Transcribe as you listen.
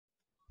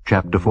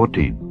Chapter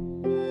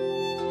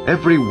 14.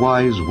 Every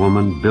wise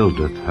woman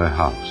buildeth her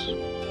house,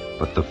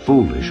 but the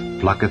foolish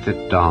plucketh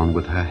it down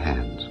with her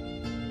hands.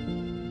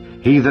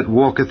 He that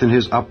walketh in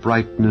his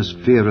uprightness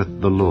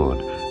feareth the Lord,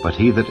 but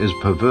he that is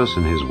perverse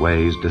in his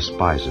ways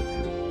despiseth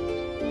him.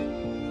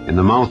 In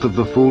the mouth of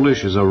the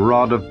foolish is a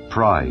rod of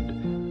pride,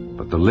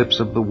 but the lips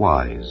of the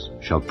wise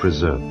shall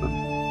preserve them.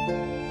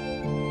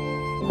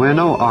 Where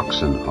no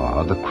oxen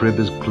are, the crib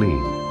is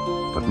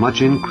clean, but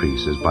much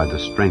increase is by the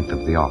strength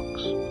of the ox.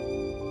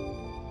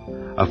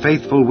 A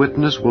faithful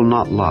witness will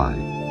not lie,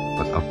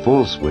 but a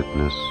false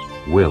witness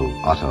will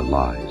utter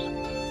lies.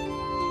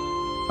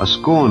 A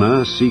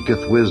scorner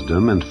seeketh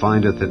wisdom, and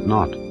findeth it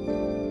not,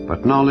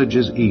 but knowledge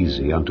is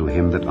easy unto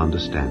him that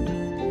understandeth.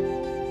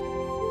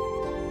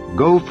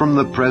 Go from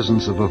the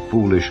presence of a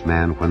foolish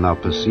man when thou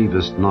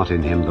perceivest not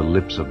in him the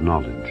lips of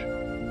knowledge.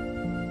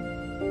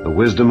 The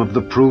wisdom of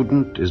the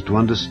prudent is to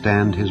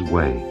understand his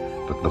way,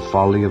 but the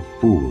folly of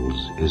fools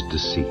is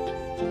deceit.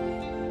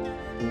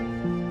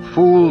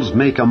 Fools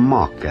make a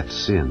mock at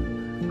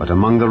sin, but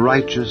among the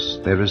righteous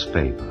there is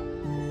favor.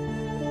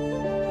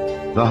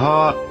 The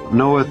heart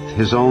knoweth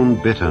his own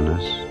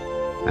bitterness,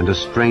 and a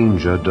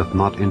stranger doth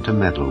not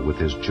intermeddle with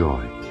his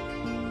joy.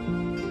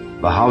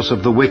 The house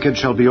of the wicked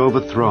shall be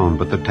overthrown,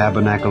 but the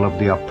tabernacle of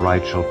the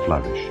upright shall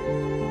flourish.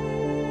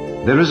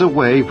 There is a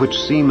way which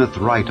seemeth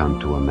right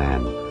unto a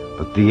man,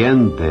 but the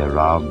end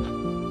thereof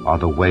are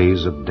the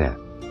ways of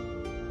death.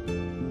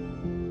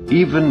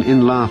 Even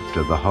in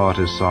laughter the heart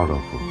is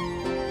sorrowful,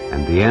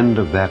 and the end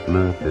of that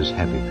mirth is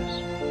heaviness.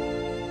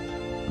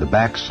 The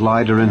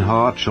backslider in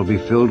heart shall be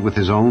filled with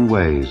his own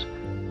ways,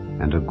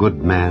 and a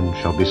good man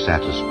shall be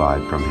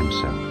satisfied from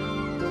himself.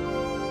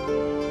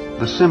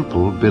 The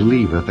simple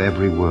believeth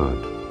every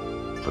word,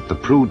 but the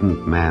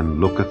prudent man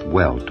looketh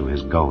well to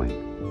his going.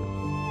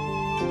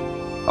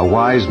 A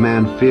wise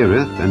man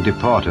feareth and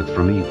departeth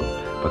from evil,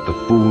 but the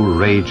fool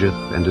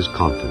rageth and is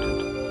confident.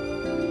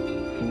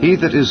 He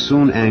that is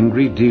soon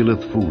angry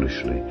dealeth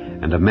foolishly,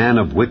 and a man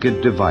of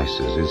wicked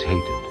devices is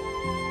hated.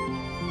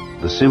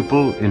 The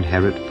simple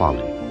inherit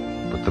folly,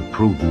 but the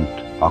prudent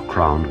are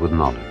crowned with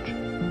knowledge.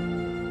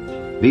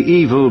 The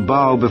evil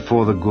bow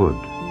before the good,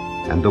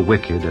 and the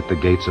wicked at the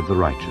gates of the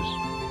righteous.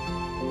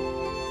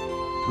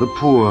 The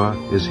poor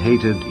is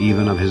hated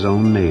even of his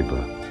own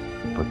neighbor,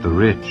 but the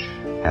rich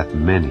hath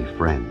many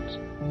friends.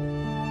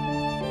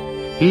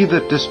 He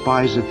that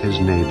despiseth his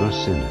neighbor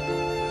sinneth,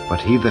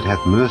 but he that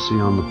hath mercy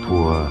on the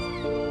poor,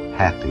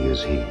 happy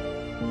is he.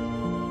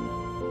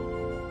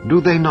 Do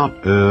they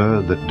not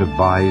err that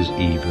devise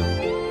evil?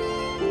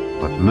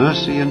 But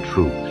mercy and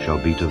truth shall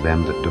be to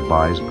them that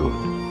devise good.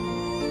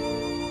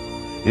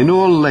 In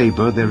all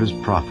labor there is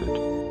profit,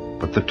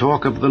 but the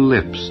talk of the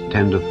lips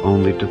tendeth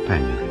only to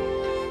penury.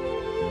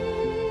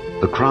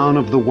 The crown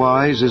of the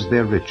wise is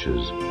their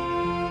riches,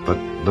 but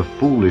the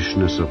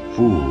foolishness of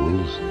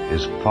fools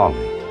is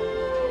folly.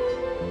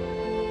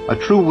 A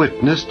true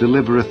witness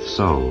delivereth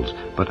souls,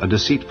 but a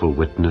deceitful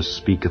witness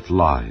speaketh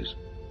lies.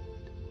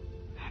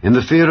 In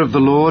the fear of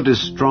the Lord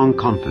is strong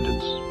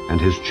confidence,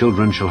 and his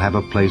children shall have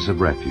a place of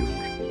refuge.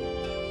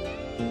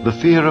 The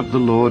fear of the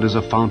Lord is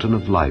a fountain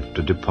of life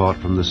to depart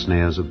from the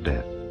snares of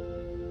death.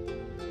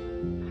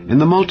 In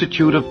the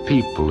multitude of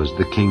people is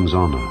the king's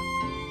honor,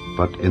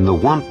 but in the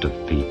want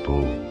of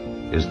people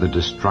is the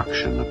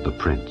destruction of the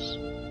prince.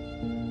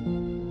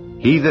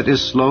 He that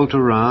is slow to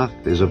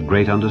wrath is of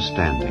great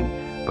understanding,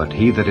 but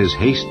he that is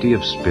hasty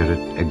of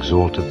spirit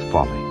exalteth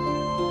folly.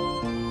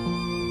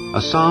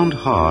 A sound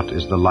heart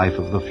is the life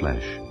of the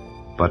flesh,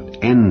 but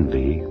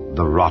envy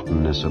the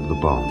rottenness of the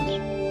bones.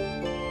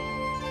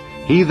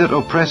 He that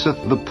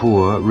oppresseth the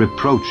poor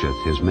reproacheth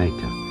his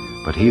Maker,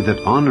 but he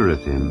that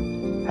honoureth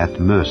him hath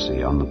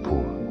mercy on the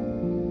poor.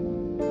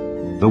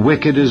 The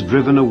wicked is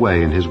driven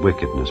away in his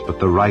wickedness, but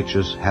the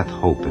righteous hath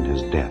hope in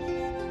his death.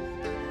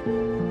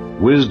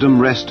 Wisdom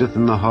resteth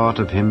in the heart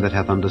of him that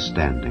hath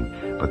understanding,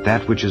 but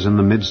that which is in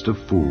the midst of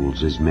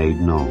fools is made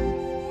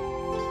known.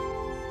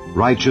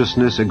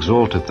 Righteousness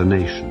exalteth a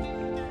nation,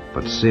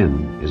 but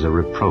sin is a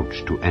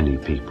reproach to any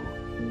people.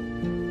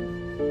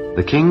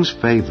 The king's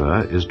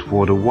favor is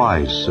toward a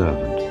wise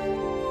servant,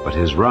 but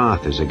his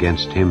wrath is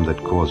against him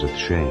that causeth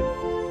shame.